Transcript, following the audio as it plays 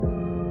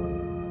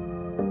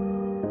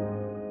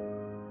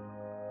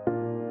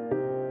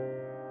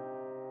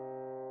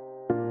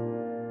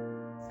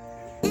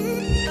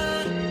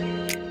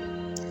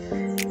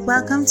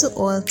Welcome to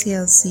All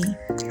TLC,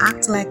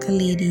 Act Like a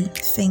Lady,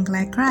 Think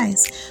Like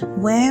Christ,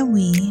 where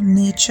we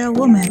nurture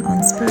women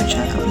on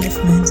spiritual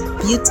upliftment,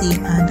 beauty,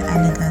 and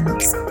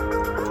elegance.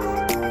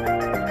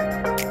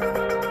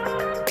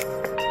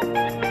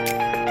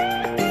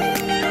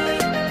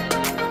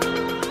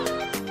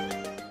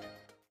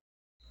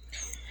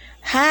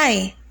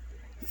 Hi,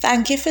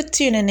 thank you for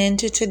tuning in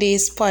to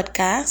today's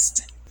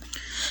podcast.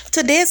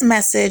 Today's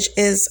message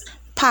is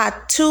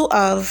part 2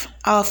 of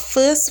our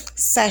first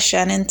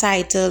session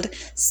entitled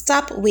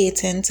Stop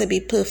Waiting to Be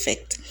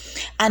Perfect.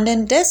 And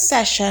in this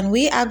session,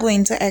 we are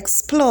going to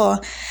explore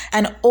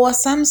an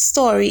awesome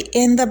story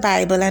in the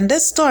Bible. And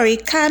this story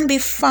can be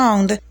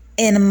found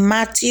in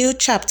Matthew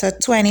chapter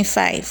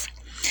 25.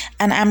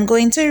 And I'm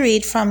going to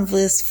read from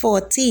verse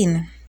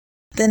 14.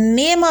 The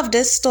name of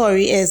this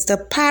story is The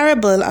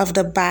Parable of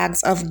the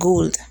Bags of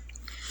Gold.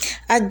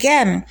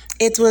 Again,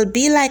 it will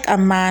be like a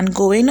man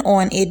going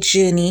on a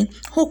journey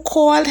who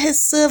called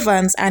his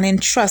servants and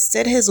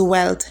entrusted his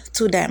wealth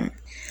to them.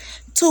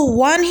 To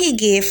one he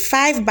gave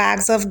 5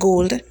 bags of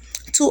gold,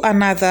 to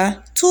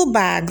another 2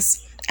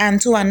 bags, and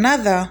to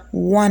another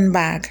 1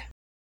 bag,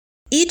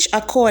 each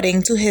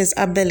according to his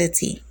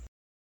ability.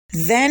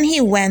 Then he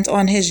went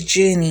on his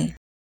journey.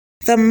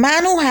 The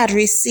man who had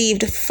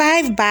received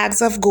 5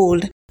 bags of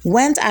gold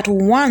went at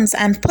once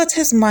and put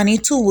his money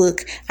to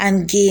work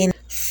and gained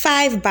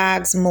 5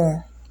 bags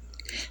more.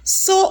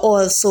 So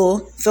also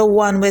the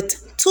one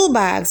with 2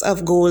 bags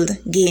of gold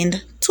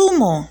gained 2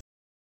 more.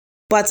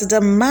 But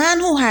the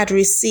man who had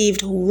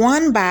received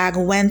 1 bag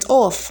went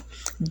off,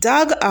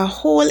 dug a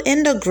hole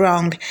in the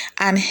ground,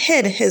 and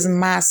hid his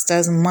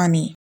master's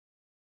money.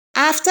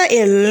 After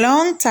a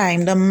long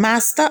time, the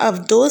master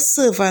of those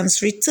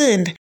servants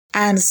returned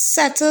and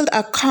settled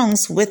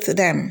accounts with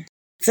them.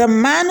 The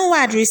man who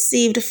had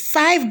received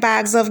 5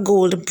 bags of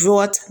gold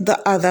brought the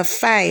other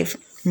 5.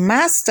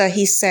 Master,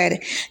 he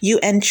said, you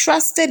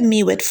entrusted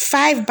me with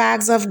 5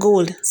 bags of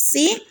gold.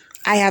 See,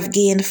 I have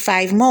gained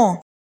 5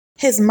 more.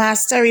 His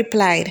master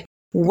replied,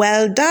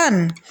 well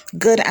done,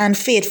 good and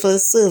faithful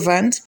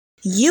servant.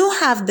 You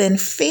have been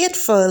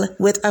faithful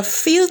with a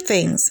few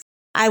things.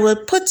 I will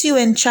put you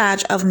in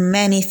charge of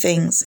many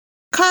things.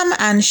 Come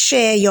and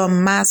share your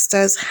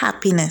master's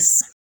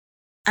happiness.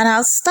 And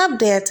I'll stop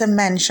there to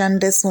mention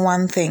this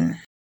one thing.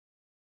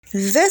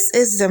 This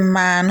is the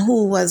man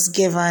who was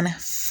given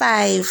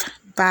 5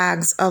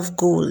 bags of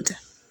gold.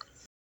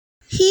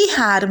 He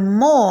had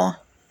more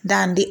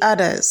than the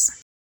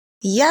others.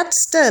 Yet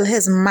still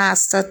his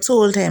master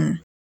told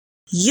him,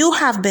 you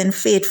have been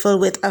faithful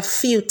with a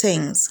few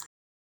things.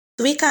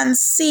 We can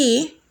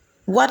see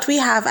what we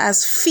have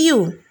as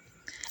few,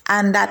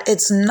 and that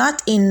it's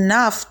not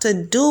enough to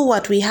do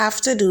what we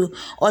have to do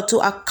or to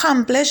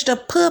accomplish the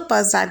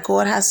purpose that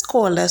God has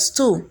called us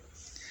to.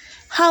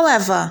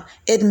 However,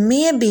 it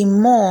may be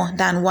more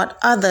than what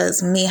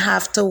others may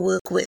have to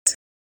work with.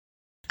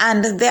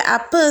 And there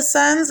are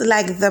persons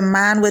like the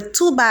man with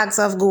 2 bags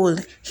of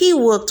gold. He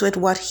worked with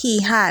what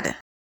he had.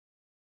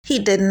 He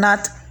did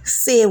not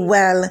say,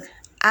 well,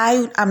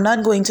 I am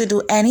not going to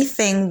do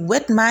anything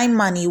with my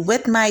money,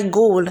 with my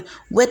gold,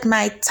 with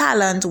my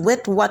talent,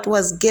 with what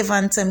was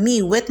given to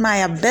me, with my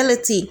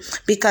ability,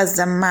 because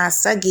the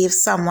master gave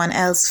someone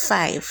else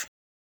 5.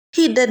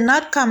 He did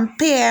not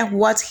compare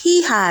what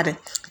he had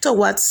to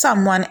what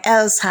someone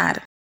else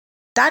had.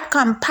 That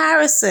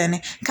comparison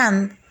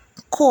can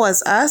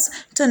cause us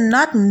to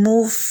not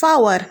move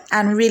forward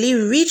and really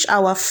reach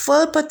our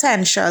full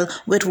potential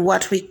with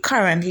what we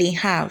currently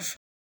have.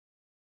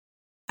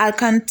 I'll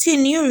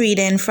continue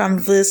reading from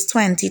verse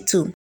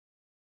 22.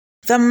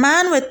 The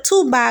man with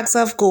 2 bags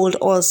of gold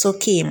also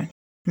came.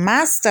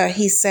 Master,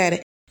 he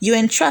said, you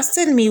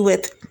entrusted me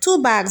with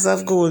 2 bags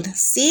of gold.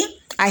 See,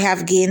 I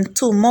have gained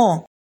 2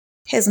 more.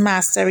 His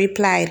master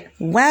replied,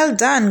 well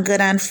done, good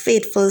and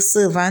faithful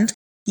servant.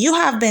 You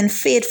have been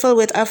faithful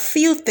with a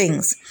few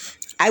things.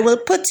 I will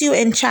put you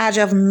in charge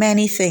of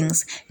many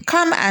things.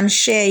 Come and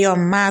share your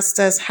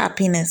master's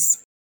happiness.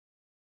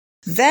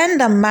 Then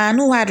the man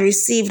who had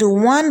received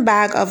 1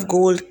 bag of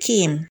gold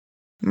came.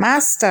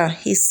 Master,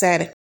 he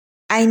said,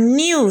 I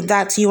knew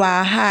that you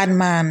are a hard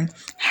man,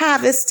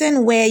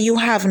 harvesting where you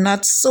have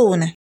not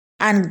sown,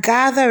 and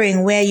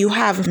gathering where you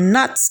have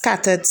not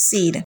scattered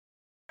seed.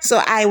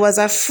 So I was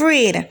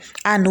afraid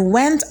and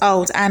went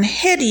out and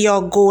hid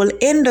your gold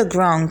in the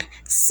ground.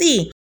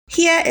 See,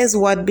 here is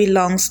what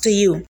belongs to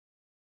you.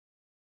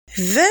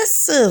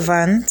 This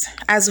servant,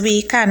 as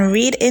we can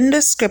read in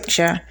the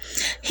scripture,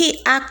 he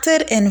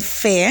acted in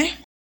fear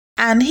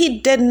and he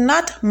did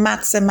not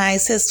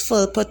maximize his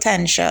full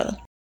potential.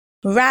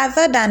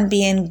 Rather than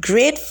being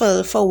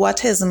grateful for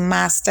what his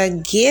master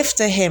gave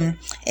to him,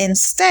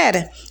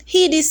 instead,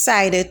 he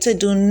decided to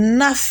do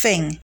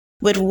nothing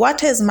with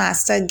what his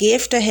master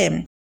gave to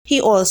him.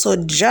 He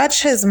also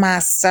judged his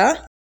master,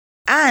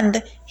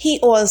 and he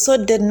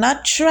also did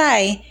not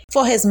try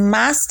for his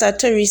master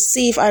to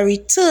receive a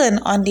return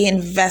on the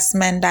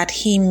investment that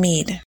he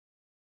made.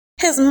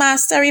 His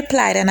master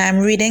replied, and I'm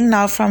reading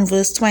now from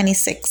verse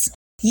 26.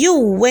 You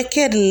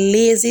wicked,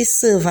 lazy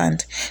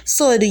servant.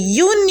 So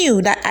you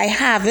knew that I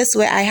harvest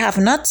where I have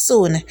not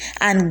sown,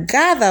 and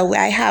gather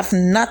where I have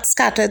not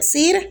scattered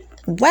seed?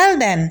 Well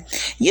then,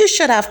 you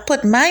should have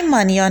put my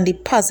money on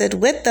deposit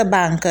with the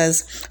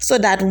bankers, so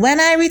that when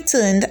I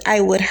returned, I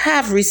would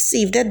have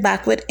received it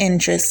back with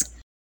interest.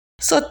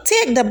 So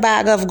take the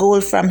bag of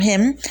gold from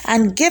him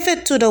and give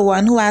it to the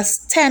one who has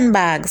 10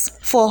 bags,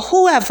 for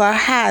whoever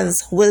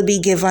has will be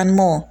given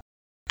more,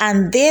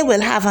 and they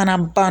will have an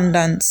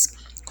abundance.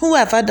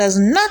 Whoever does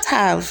not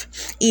have,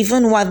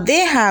 even what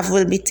they have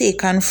will be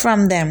taken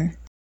from them.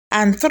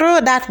 And throw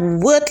that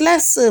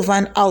worthless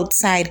servant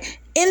outside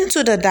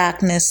into the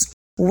darkness,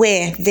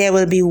 where there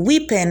will be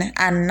weeping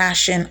and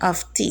gnashing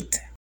of teeth.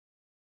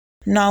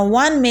 Now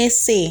one may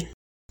say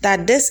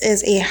that this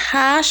is a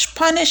harsh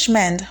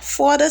punishment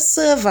for the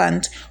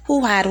servant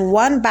who had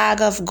 1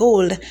 bag of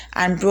gold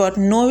and brought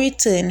no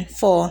return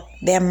for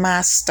their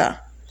master.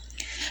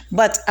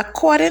 But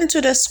according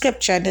to the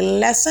scripture, the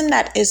lesson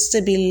that is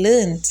to be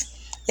learned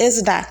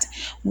is that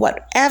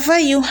whatever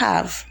you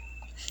have,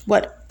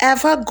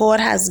 whatever God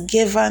has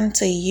given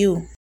to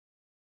you,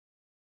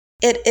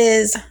 it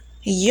is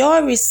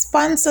your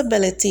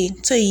responsibility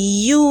to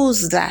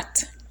use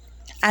that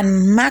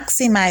and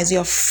maximize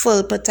your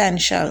full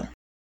potential.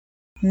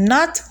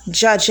 Not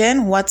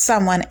judging what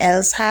someone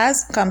else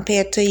has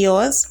compared to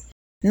yours,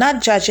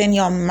 not judging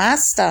your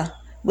master,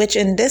 which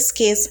in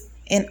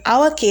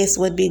our case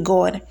would be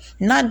God,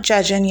 not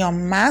judging your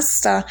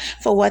master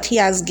for what he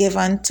has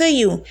given to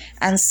you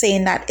and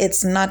saying that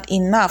it's not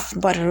enough,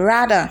 but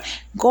rather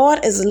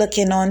God is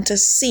looking on to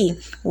see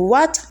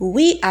what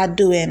we are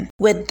doing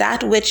with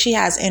that which he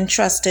has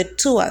entrusted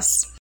to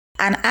us.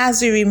 And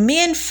as we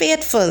remain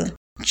faithful,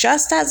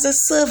 just as the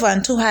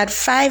servant who had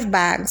 5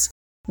 bags,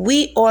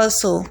 we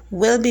also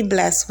will be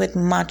blessed with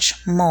much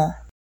more.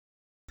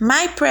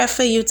 My prayer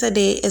for you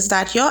today is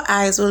that your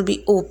eyes will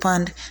be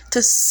opened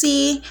to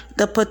see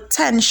the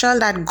potential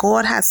that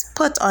God has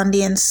put on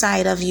the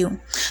inside of you,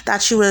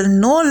 that you will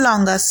no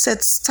longer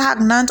sit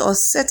stagnant or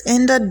sit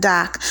in the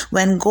dark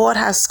when God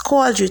has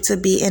called you to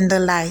be in the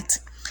light.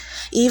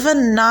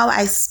 Even now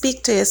I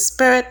speak to your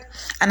spirit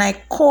and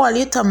I call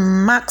you to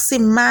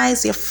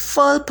maximize your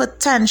full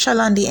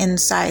potential on the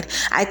inside.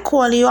 I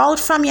call you out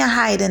from your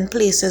hiding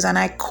places and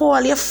I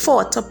call you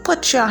forth to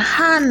put your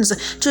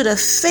hands to the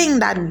thing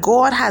that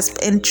God has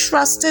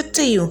entrusted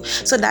to you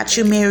so that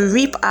you may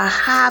reap a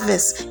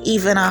harvest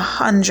even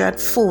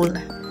 100-fold.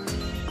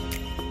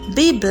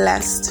 Be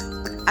blessed,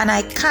 and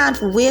I can't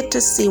wait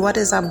to see what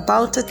is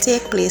about to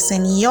take place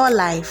in your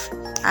life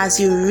as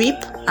you reap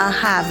a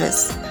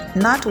harvest,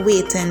 not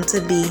waiting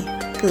to be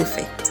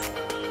perfect.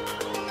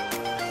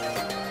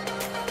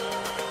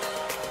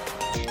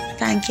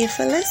 Thank you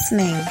for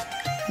listening.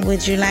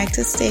 Would you like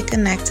to stay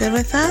connected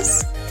with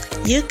us?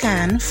 You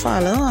can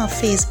follow our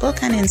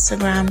Facebook and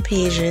Instagram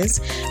pages,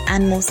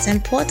 and most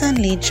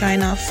importantly,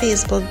 join our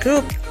Facebook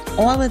group,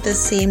 all with the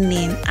same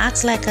name,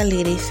 Act Like a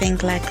Lady,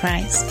 Think Like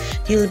Christ.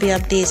 You'll be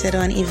updated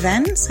on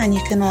events, and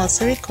you can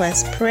also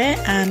request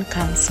prayer and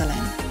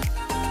counseling.